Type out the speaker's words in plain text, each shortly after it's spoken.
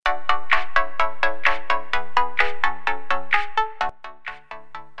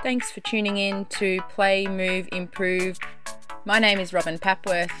Thanks for tuning in to Play, Move, Improve. My name is Robin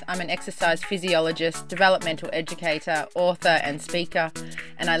Papworth. I'm an exercise physiologist, developmental educator, author and speaker,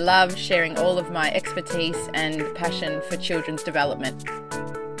 and I love sharing all of my expertise and passion for children's development.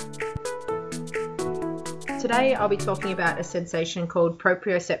 Today I'll be talking about a sensation called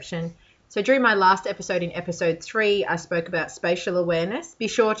proprioception. So during my last episode, in episode 3, I spoke about spatial awareness. Be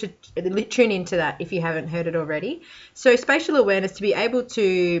sure to tune into that if you haven't heard it already. So spatial awareness, to be able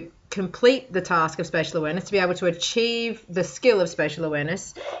to complete the task of spatial awareness, to be able to achieve the skill of spatial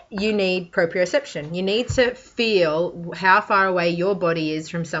awareness, you need proprioception. You need to feel how far away your body is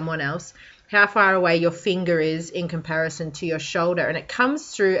from someone else, how far away your finger is in comparison to your shoulder. And it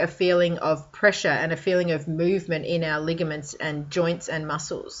comes through a feeling of pressure and a feeling of movement in our ligaments and joints and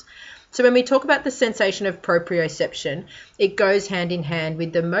muscles. So when we talk about the sensation of proprioception, it goes hand in hand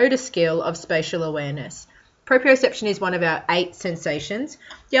with the motor skill of spatial awareness. Proprioception is one of our 8 sensations.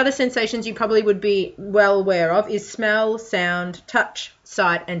 The other sensations you probably would be well aware of is smell, sound, touch,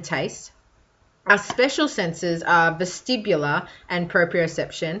 sight, and taste. Our special senses are vestibular and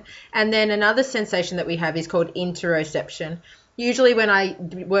proprioception. And then another sensation that we have is called interoception. Usually when I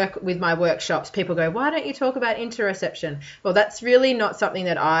work with my workshops, people go, why don't you talk about interoception? Well, that's really not something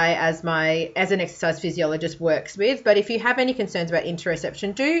that I, as an exercise physiologist, works with. But if you have any concerns about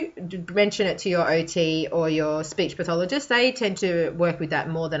interoception, do mention it to your OT or your speech pathologist. They tend to work with that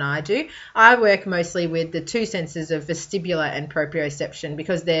more than I do. I work mostly with the 2 senses of vestibular and proprioception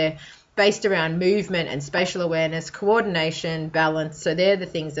because they're based around movement and spatial awareness, coordination, balance. So they're the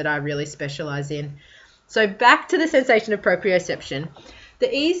things that I really specialize in. So back to the sensation of proprioception.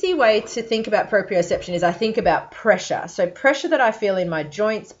 The easy way to think about proprioception is I think about pressure. So pressure that I feel in my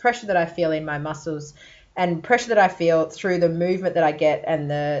joints, pressure that I feel in my muscles, and pressure that I feel through the movement that I get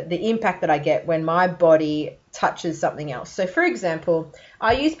and the impact that I get when my body touches something else. So for example,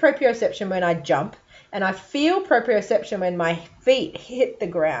 I use proprioception when I jump, and I feel proprioception when my feet hit the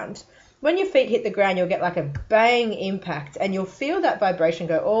ground. When your feet hit the ground, you'll get like a bang impact, and you'll feel that vibration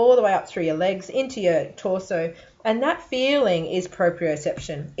go all the way up through your legs into your torso. And that feeling is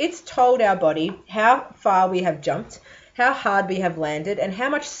proprioception. It's told our body how far we have jumped, how hard we have landed, and how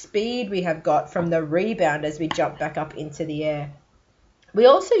much speed we have got from the rebound as we jump back up into the air. We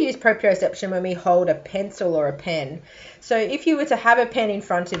also use proprioception when we hold a pencil or a pen. So if you were to have a pen in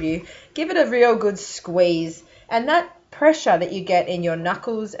front of you, give it a real good squeeze, and that pressure that you get in your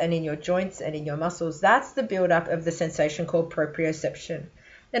knuckles and in your joints and in your muscles, that's the build-up of the sensation called proprioception.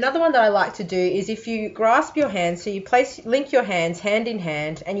 Another one that I like to do is if you grasp your hands, so you link your hands hand in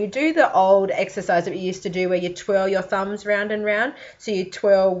hand, and you do the old exercise that we used to do where you twirl your thumbs round and round. So you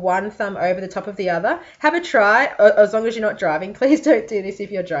twirl one thumb over the top of the other. Have a try, as long as you're not driving. Please don't do this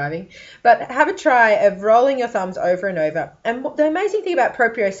if you're driving. But have a try of rolling your thumbs over and over. And the amazing thing about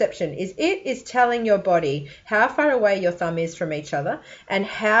proprioception is it is telling your body how far away your thumb is from each other and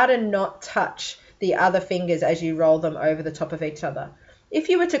how to not touch the other fingers as you roll them over the top of each other. If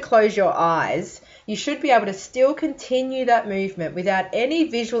you were to close your eyes, you should be able to still continue that movement without any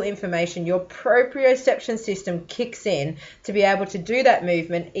visual information. Your proprioception system kicks in to be able to do that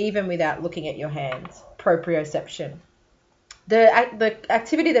movement even without looking at your hands. Proprioception. The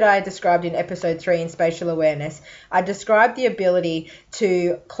activity that I described in episode 3 in spatial awareness, I described the ability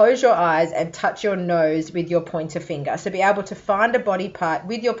to close your eyes and touch your nose with your pointer finger. So be able to find a body part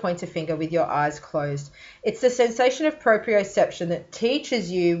with your pointer finger with your eyes closed. It's the sensation of proprioception that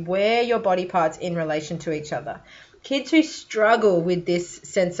teaches you where your body parts in relation to each other. Kids who struggle with this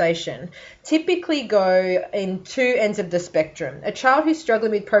sensation typically go in 2 ends of the spectrum. A child who's struggling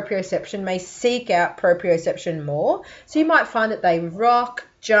with proprioception may seek out proprioception more. So you might find that they rock,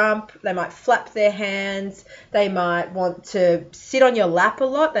 jump, they might flap their hands, they might want to sit on your lap a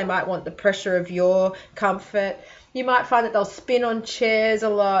lot, they might want the pressure of your comfort. You might find that they'll spin on chairs a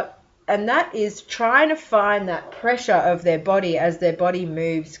lot. And that is trying to find that pressure of their body as their body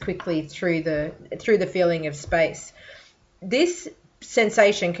moves quickly through the feeling of space. This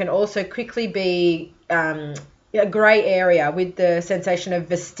sensation can also quickly be a grey area with the sensation of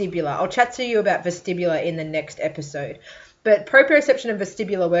vestibular. I'll chat to you about vestibular in the next episode. But proprioception and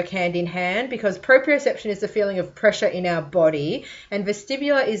vestibular work hand in hand because proprioception is the feeling of pressure in our body and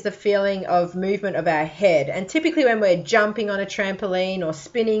vestibular is the feeling of movement of our head. And typically when we're jumping on a trampoline or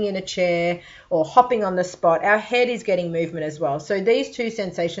spinning in a chair or hopping on the spot, our head is getting movement as well. So these 2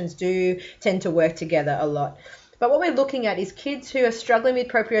 sensations do tend to work together a lot. But what we're looking at is kids who are struggling with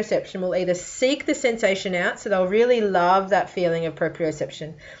proprioception will either seek the sensation out, so they'll really love that feeling of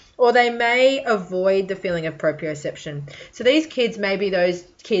proprioception, or they may avoid the feeling of proprioception. So these kids may be those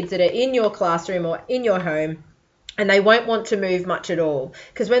kids that are in your classroom or in your home and they won't want to move much at all,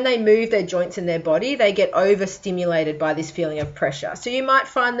 because when they move their joints in their body, they get overstimulated by this feeling of pressure. So you might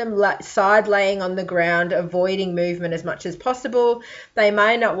find them side laying on the ground, avoiding movement as much as possible. They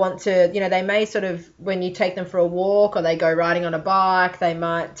may not want to, they may sort of, when you take them for a walk or they go riding on a bike, they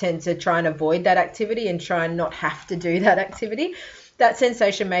might tend to try and avoid that activity and try and not have to do that activity. That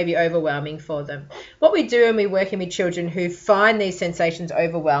sensation may be overwhelming for them. What we do when we're working with children who find these sensations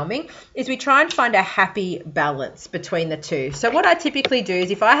overwhelming is we try and find a happy balance between the two. So what I typically do is,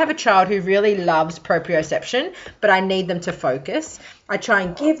 if I have a child who really loves proprioception, but I need them to focus, I try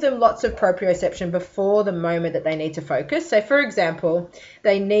and give them lots of proprioception before the moment that they need to focus. So for example,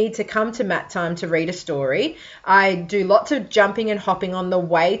 they need to come to mat time to read a story. I do lots of jumping and hopping on the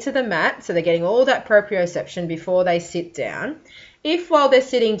way to the mat, so they're getting all that proprioception before they sit down. If while they're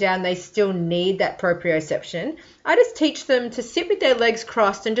sitting down they still need that proprioception, I just teach them to sit with their legs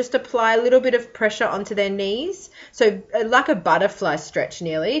crossed and just apply a little bit of pressure onto their knees. So like a butterfly stretch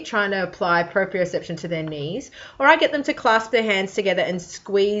nearly, trying to apply proprioception to their knees. Or I get them to clasp their hands together and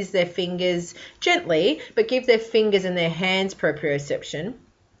squeeze their fingers gently, but give their fingers and their hands proprioception.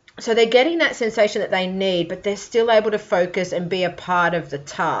 So they're getting that sensation that they need, but they're still able to focus and be a part of the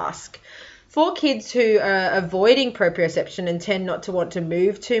task. For kids who are avoiding proprioception and tend not to want to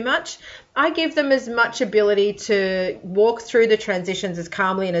move too much, I give them as much ability to walk through the transitions as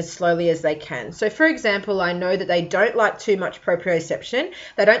calmly and as slowly as they can. So for example, I know that they don't like too much proprioception.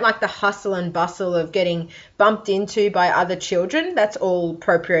 They don't like the hustle and bustle of getting bumped into by other children. That's all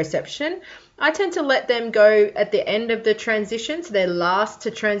proprioception. I tend to let them go at the end of the transition, so they're last to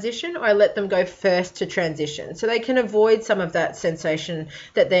transition, or I let them go first to transition, so they can avoid some of that sensation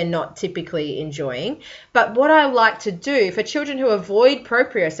that they're not typically enjoying. But what I like to do for children who avoid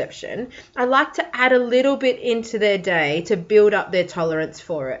proprioception, I like to add a little bit into their day to build up their tolerance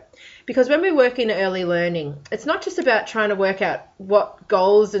for it. Because when we work in early learning, it's not just about trying to work out what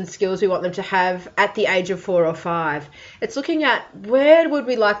goals and skills we want them to have at the age of 4 or 5. It's looking at where would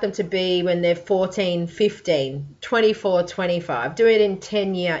we like them to be when they're 14, 15, 24, 25. Do it in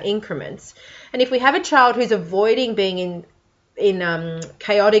 10-year increments. And if we have a child who's avoiding being in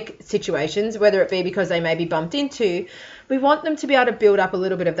chaotic situations, whether it be because they may be bumped into, we want them to be able to build up a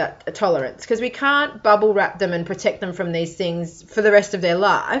little bit of that tolerance, because we can't bubble wrap them and protect them from these things for the rest of their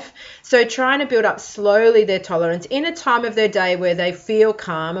life. So trying to build up slowly their tolerance in a time of their day where they feel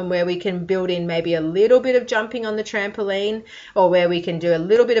calm and where we can build in maybe a little bit of jumping on the trampoline, or where we can do a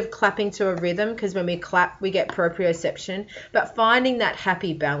little bit of clapping to a rhythm, because when we clap we get proprioception, but finding that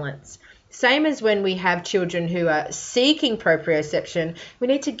happy balance. Same as when we have children who are seeking proprioception, we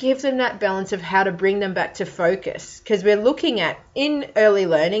need to give them that balance of how to bring them back to focus, because we're looking at, in early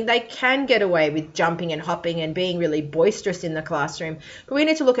learning, they can get away with jumping and hopping and being really boisterous in the classroom, but we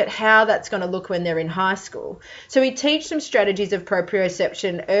need to look at how that's going to look when they're in high school. So we teach them strategies of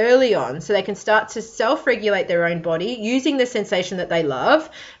proprioception early on so they can start to self-regulate their own body using the sensation that they love,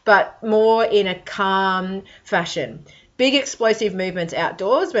 but more in a calm fashion. Big explosive movements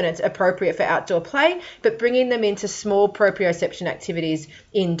outdoors when it's appropriate for outdoor play, but bringing them into small proprioception activities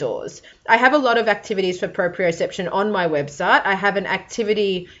indoors. I have a lot of activities for proprioception on my website. I have an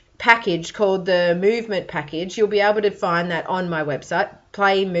activity package called the Movement Package. You'll be able to find that on my website,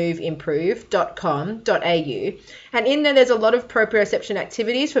 playmoveimprove.com.au. And in there's a lot of proprioception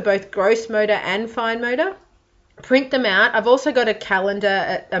activities for both gross motor and fine motor. Print them out. I've also got a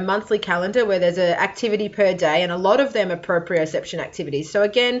calendar, a monthly calendar where there's an activity per day, and a lot of them are proprioception activities. So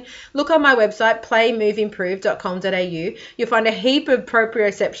again, look on my website, playmoveimprove.com.au. You'll find a heap of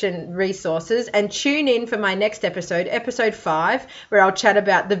proprioception resources, and tune in for my next episode, episode 5, where I'll chat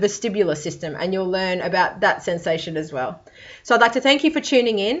about the vestibular system, and you'll learn about that sensation as well. So I'd like to thank you for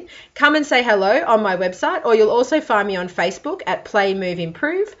tuning in. Come and say hello on my website, or you'll also find me on Facebook at Play Move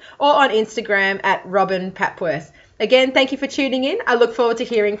Improve, or on Instagram at Robin Papworth. Again, thank you for tuning in. I look forward to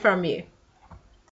hearing from you.